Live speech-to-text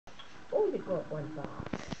only got one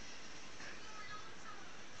bath.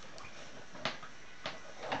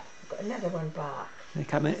 I've got another one back. They're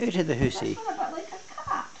coming out of the hoosey. That's not a bit like a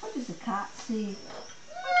cat. What does a cat say?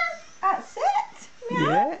 That's it. Meow.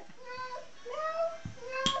 Yeah.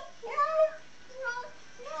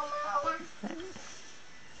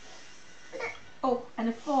 Oh, and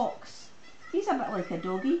a fox. He's a bit like a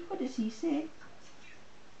doggy. What does he say?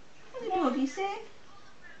 What does the doggy say?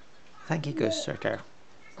 I think he goes sort of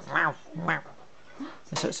meow, meow.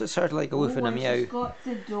 It's sort of like a wolf and a meow. He's got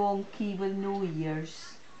the donkey with no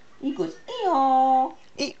ears. He goes ee-aw.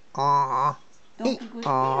 Ee-aw. Donkey goes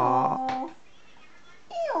ee-aw.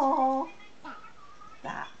 Ee-aw.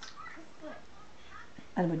 That.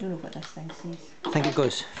 And we don't know what this thing says. I think it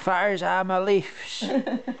goes, fires are my leaves.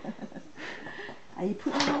 Are you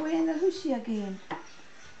putting them away in the hoosey again?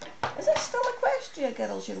 Is it still Equestria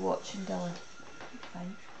Girls you're watching, Dylan?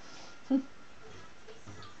 Fine.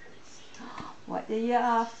 What are you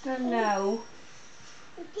after now?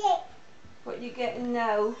 What are you getting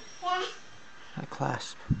now? A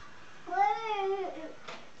clasp.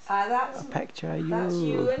 That's A picture of you. That's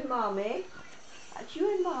you and Mummy. That's you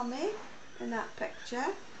and Mummy in that picture.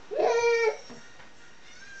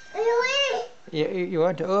 You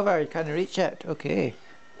want it over? You can't reach it. Okay.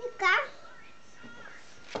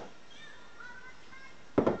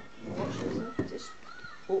 Just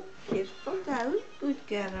careful down. Good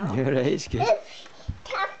girl. You're right, it's good.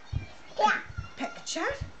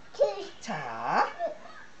 Picture. Ta.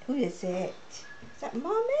 Who is it? Is that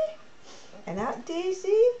Mummy? And that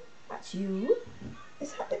Daisy? That's you.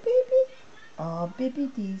 Is that the baby? Oh, baby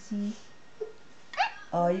Daisy.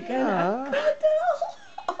 Oh, you're gonna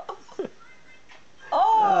cuddle.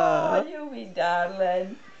 Oh, you wee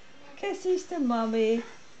darling. Kisses to Mummy.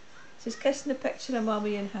 She's kissing the picture of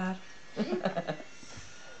Mummy and her.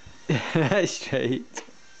 That's right.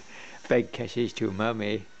 Big kisses to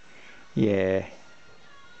Mummy. Yeah.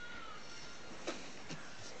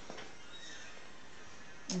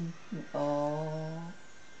 Oh.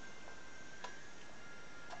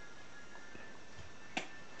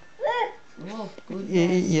 Oh, good.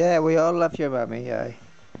 Yeah, we all love your Mummy, yeah.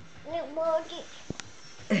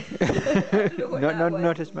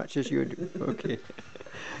 Not as much as you do. Okay.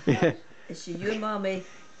 Yeah. Is she your Mummy?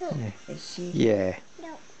 Yeah. Is she? Yeah.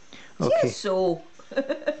 Okay. Yes, so.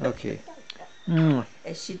 Okay. Mm.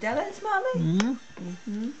 Is she Dylan's Mummy? Mm.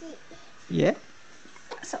 Mm-hmm. Yeah.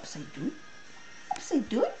 That's upside down. Upside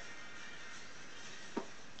down.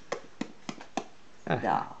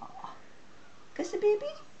 Ah. Kiss the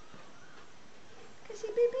baby. Kiss the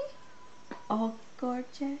baby. Oh,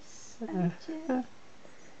 gorgeous.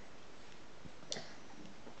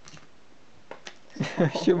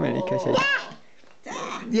 So many kisses.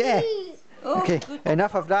 Yeah. Oh, Okay. good.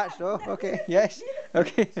 Enough of that, so. Okay. Yes.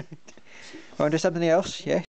 Okay. Want to do something else? Yes.